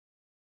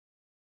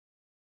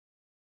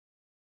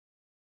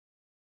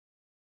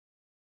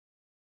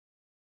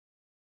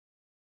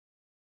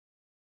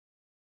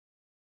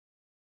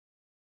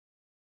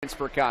points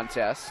per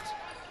contest.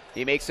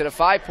 He makes it a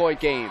 5-point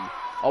game.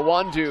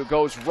 Iwundu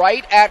goes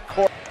right at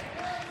court.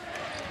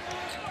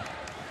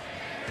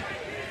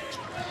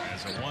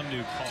 As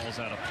Iwundu calls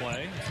out a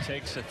play,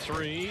 takes a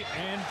three,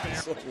 and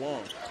so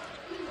long.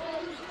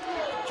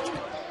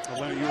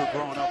 When you were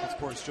growing up, of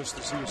course, just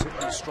as he was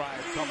hitting his stride,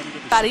 coming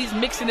into the... He's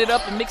mixing it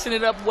up and mixing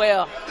it up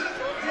well.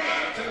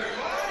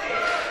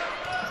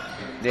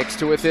 Knicks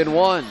to within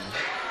one.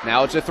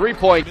 Now it's a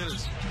 3-point.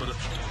 But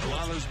a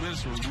lot of those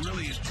minutes were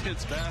really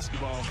intense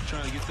basketball,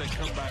 trying to get that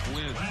comeback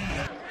win.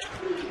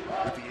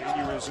 With the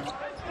aneurysm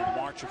in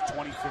March of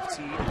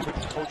 2015,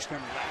 couldn't coach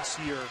them last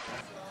year.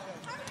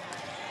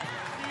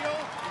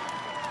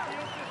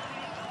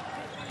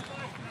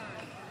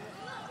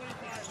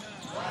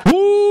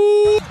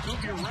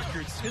 move your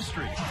records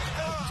history. In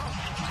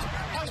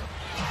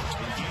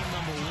game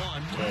number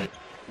 1. But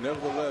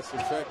nevertheless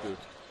effective.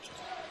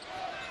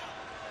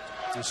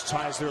 This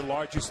ties their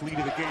largest lead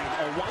of the game.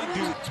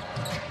 Iwundu.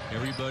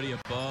 Everybody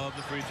above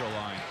the free throw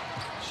line.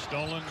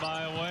 Stolen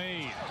by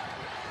Wade.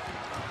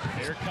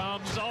 Here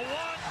comes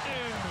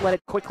Iwundu. Let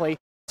it quickly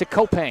to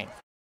Copain.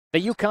 The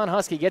Yukon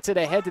Husky gets it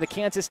ahead to the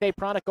Kansas State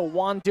product.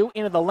 Iwundu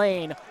into the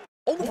lane.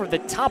 Over the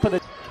top of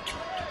the...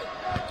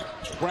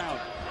 Brown.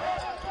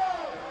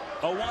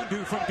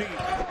 Iwundu from deep.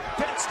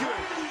 That's good.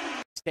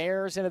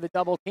 Stares into the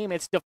double team.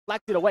 It's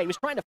deflected away. He was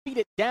trying to feed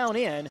it down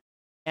in.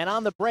 And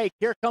on the break,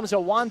 here comes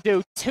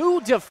Iwundu.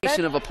 Two defense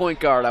of a point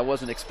guard I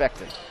wasn't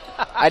expecting.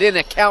 I didn't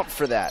account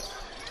for that.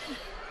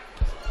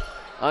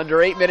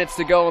 Under 8 minutes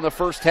to go in the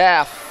first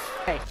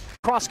half. Hey,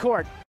 cross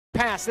court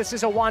pass. This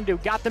is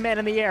Iwundu. Got the man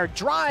in the air.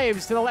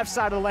 Drives to the left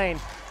side of the lane.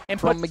 And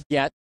from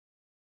Maggette,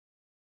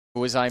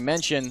 who, as I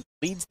mentioned,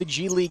 leads the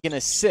G League in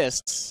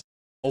assists.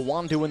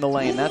 Iwundu in the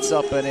lane. That's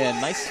up and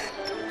in. Nice.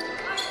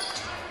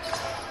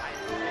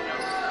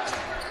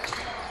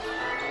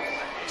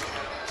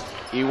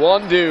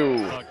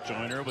 Iwundu. Buck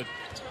Joyner with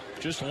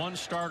just one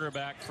starter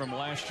back from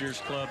last year's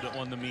club that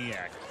won the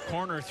MEAC.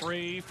 Corner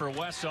three for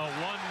Wes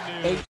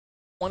Iwundu.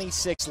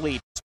 8-26 lead,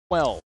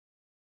 12.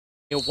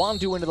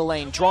 Iwundu into the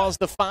lane, draws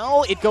the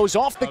foul. It goes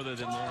off the... Other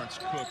than Lawrence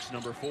Cook's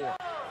number 4.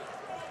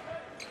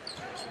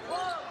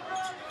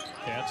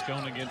 Cats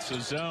going against the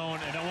zone,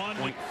 and Iwundu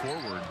point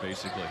forward,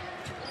 basically.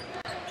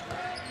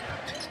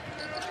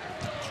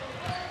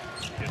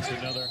 Gets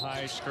another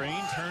high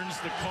screen, turns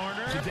the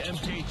corner to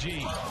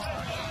MKG.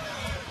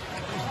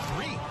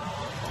 3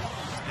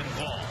 and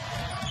ball.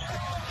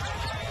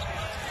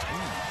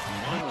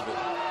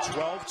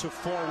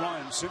 12-4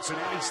 run.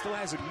 Cincinnati still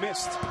hasn't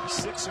missed.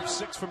 6 of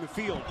 6 from the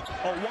field.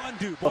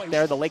 Iwundu. Look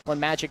there, the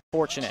Lakeland Magic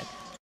fortunate.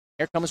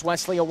 Here comes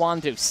Wesley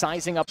Iwundu,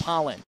 sizing up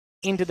Holland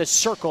into the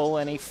circle,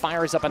 and he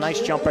fires up a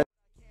nice jumper.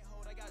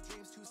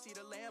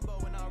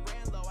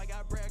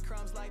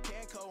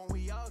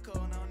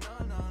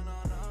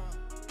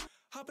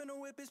 Hop in the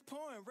whip is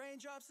pouring,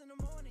 raindrops in the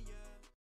morning, yeah.